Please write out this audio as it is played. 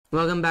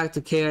Welcome back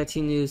to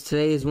KNYT News.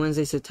 Today is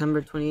Wednesday, September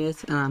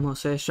 20th, and I'm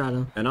Jose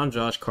Estrada. And I'm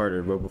Josh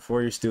Carter, but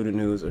before your student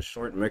news, a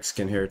short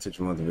Mexican Heritage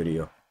Month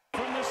video.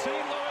 From the St.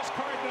 Louis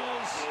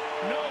Cardinals,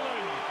 Nolan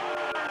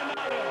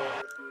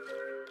Arenado.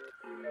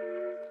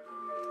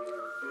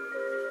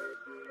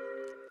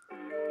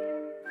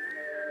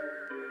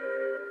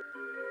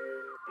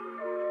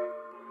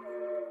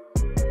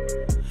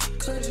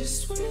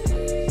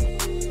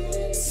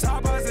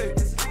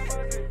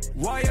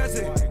 Why is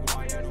it?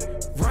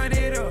 Run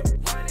it up.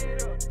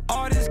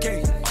 All this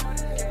game.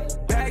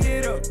 Bag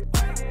it up.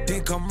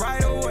 Then come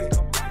right away.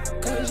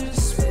 Cause you're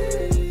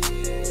sweet.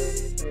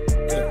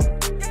 Yeah.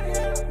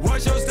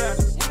 What's your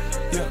status?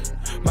 Yeah.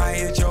 Might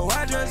hit your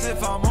address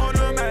if I'm on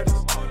the map.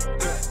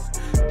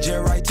 Yeah. Jet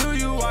right to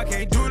you. I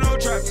can't do no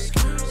traffic.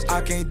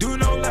 I can't do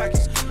no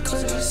lacking.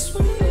 Cause you're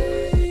sweet.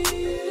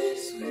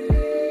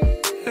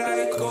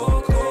 Like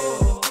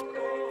Coco.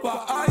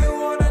 Why all you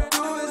wanna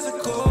do is a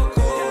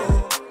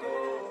Coco.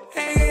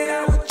 Hanging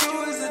out with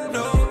you is a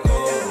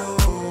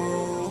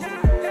no-go.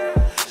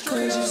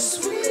 Cause you're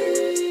sweet,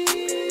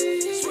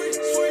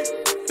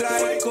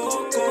 like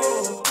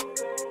Coco.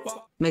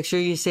 Make sure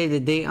you save the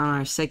date on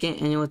our second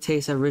annual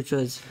Taste of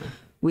Richwoods.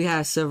 We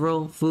have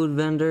several food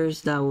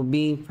vendors that will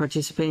be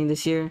participating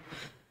this year.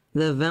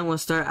 The event will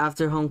start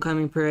after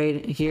homecoming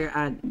parade here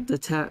at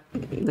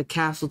the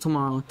castle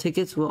tomorrow.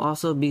 Tickets will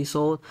also be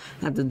sold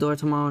at the door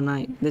tomorrow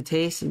night. The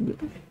taste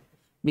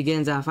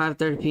begins at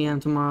 5:30 p.m.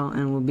 tomorrow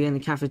and will be in the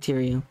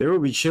cafeteria. There will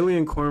be chili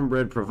and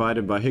cornbread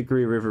provided by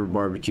Hickory River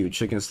Barbecue,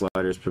 chicken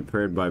sliders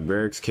prepared by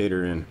Barracks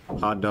Catering,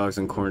 hot dogs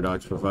and corn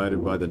dogs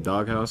provided by the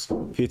Doghouse,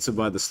 pizza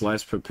by the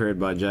Slice prepared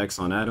by Jack's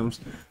on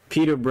Adams,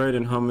 pita bread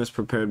and hummus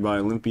prepared by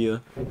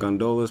Olympia,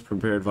 gondolas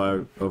prepared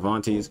by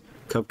Avanti's,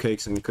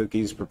 cupcakes and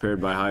cookies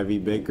prepared by Hy-Vee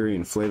Bakery,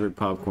 and flavored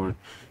popcorn,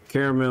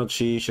 caramel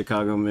cheese,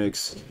 Chicago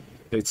mix,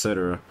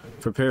 etc.,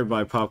 prepared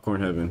by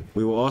Popcorn Heaven.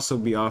 We will also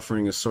be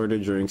offering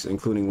assorted drinks,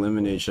 including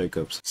lemonade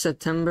shake-ups.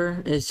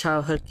 September is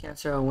Childhood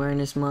Cancer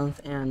Awareness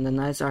Month, and the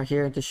Knights are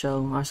here to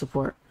show our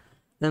support.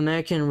 The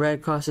American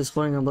Red Cross is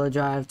holding a blood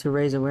drive to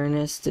raise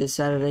awareness this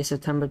Saturday,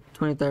 September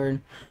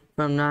 23rd,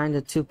 from 9 to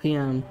 2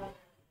 p.m.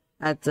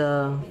 at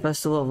the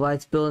Festival of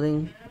Lights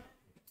building,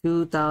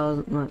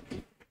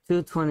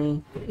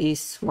 220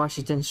 East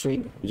Washington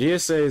Street.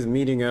 GSA is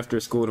meeting after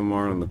school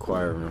tomorrow in the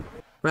choir room.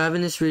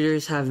 Ravenous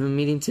Readers have been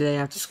meeting today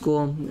after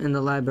school in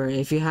the library.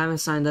 If you haven't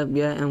signed up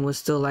yet and would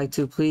still like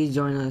to, please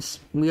join us.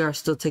 We are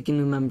still taking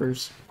new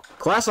members.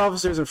 Class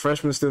officers and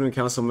freshman student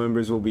council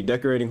members will be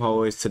decorating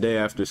hallways today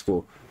after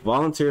school.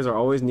 Volunteers are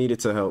always needed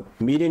to help.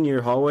 Meet in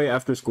your hallway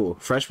after school.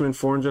 Freshmen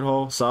 400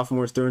 hall,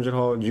 sophomores 300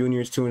 hall,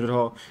 juniors 200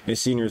 hall, and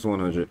seniors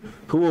 100.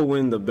 Who will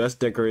win the best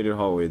decorated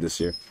hallway this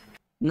year?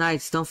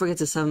 Knights, don't forget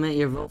to submit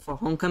your vote for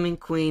Homecoming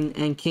Queen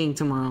and King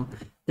tomorrow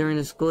during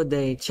the school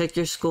day. Check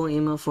your school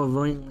email for a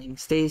voting link.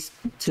 Stay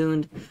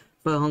tuned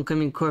for the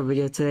Homecoming Court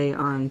video today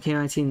on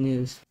KNYT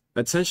News.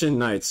 Attention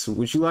Knights,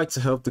 would you like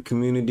to help the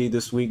community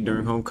this week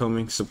during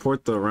homecoming?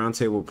 Support the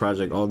Roundtable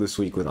Project all this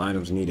week with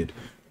items needed.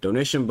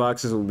 Donation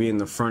boxes will be in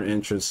the front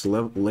entrance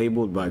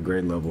labeled by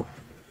grade level.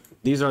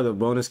 These are the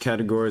bonus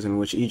categories in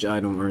which each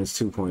item earns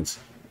 2 points.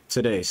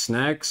 Today,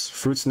 snacks,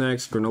 fruit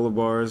snacks, granola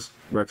bars,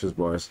 breakfast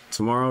bars.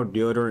 Tomorrow,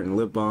 deodorant and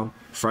lip balm.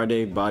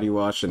 Friday, body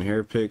wash and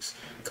hair picks,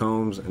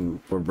 combs,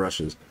 or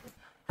brushes.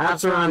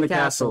 Hats around the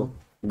castle.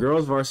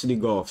 Girls varsity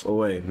golf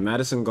away.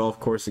 Madison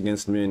Golf Course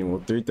against Manual,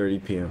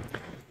 3:30 p.m.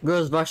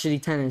 Girls varsity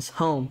tennis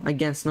home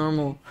against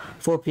Normal,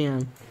 4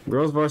 p.m.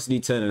 Girls varsity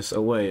tennis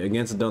away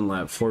against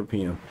Dunlap, 4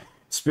 p.m.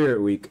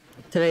 Spirit Week.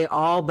 Today,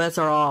 all bets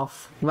are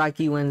off.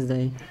 Wacky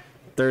Wednesday.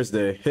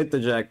 Thursday, hit the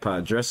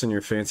jackpot. Dress in your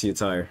fancy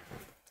attire.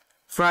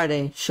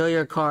 Friday, show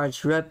your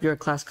cards. Rep your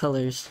class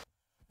colors.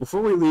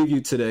 Before we leave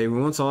you today,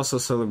 we want to also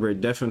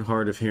celebrate Deaf and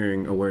Hard of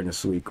Hearing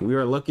Awareness Week. We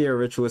are lucky at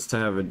Richwoods to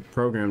have a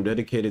program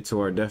dedicated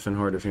to our deaf and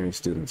hard of hearing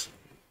students.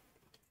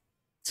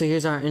 So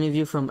here's our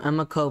interview from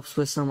Emma Copes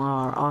with some of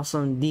our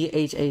awesome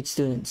DHH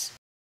students.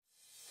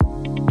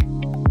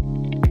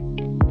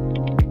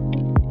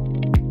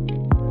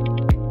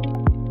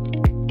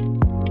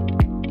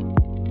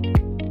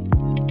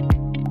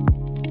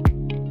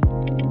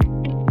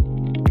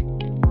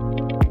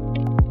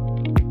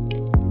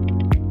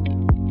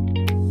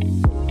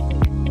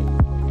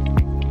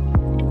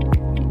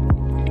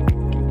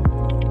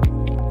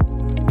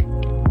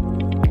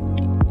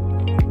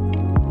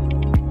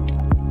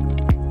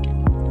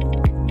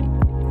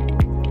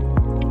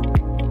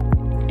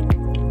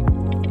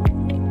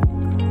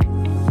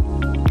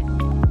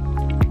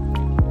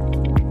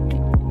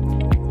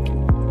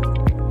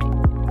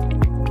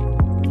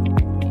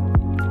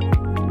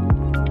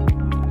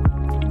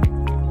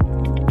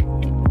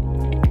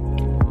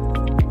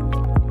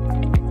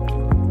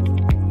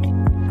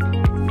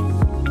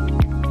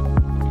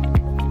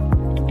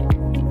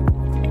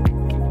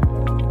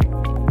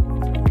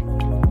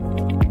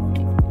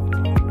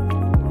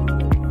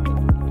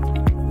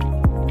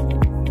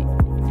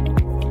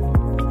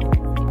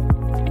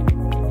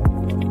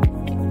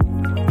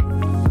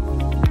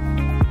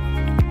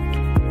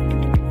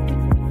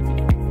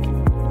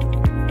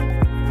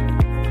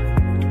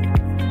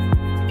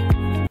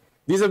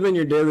 These have been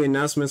your daily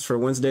announcements for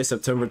Wednesday,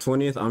 September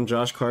 20th. I'm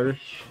Josh Carter.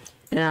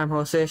 And I'm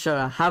Jose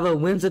Estrada. Have a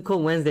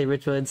whimsical Wednesday,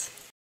 Richwoods.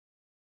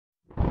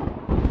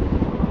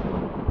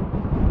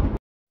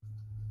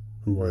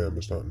 Who I am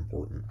is not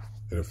important,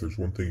 and if there's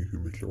one thing you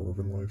can be sure of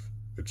in life,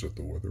 it's that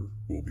the weather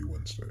will be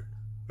Wednesday,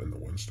 and the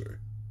Wednesday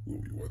will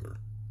be weather.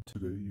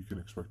 Today you can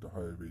expect a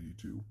high of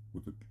 82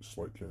 with a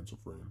slight chance of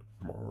rain.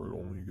 Tomorrow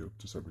it'll only get up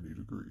to 70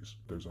 degrees.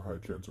 There's a high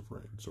chance of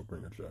rain, so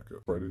bring a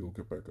jacket. Friday it'll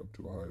get back up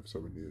to a high of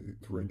 78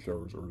 with rain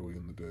showers early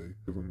in the day,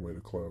 giving way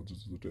to clouds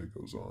as the day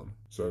goes on.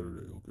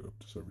 Saturday it'll get up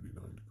to 79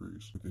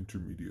 degrees with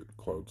intermediate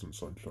clouds and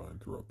sunshine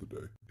throughout the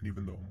day. And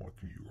even though I'm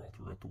watching you all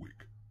throughout the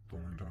week, the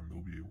only time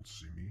you'll be able to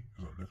see me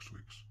is on next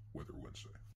week's Weather Wednesday.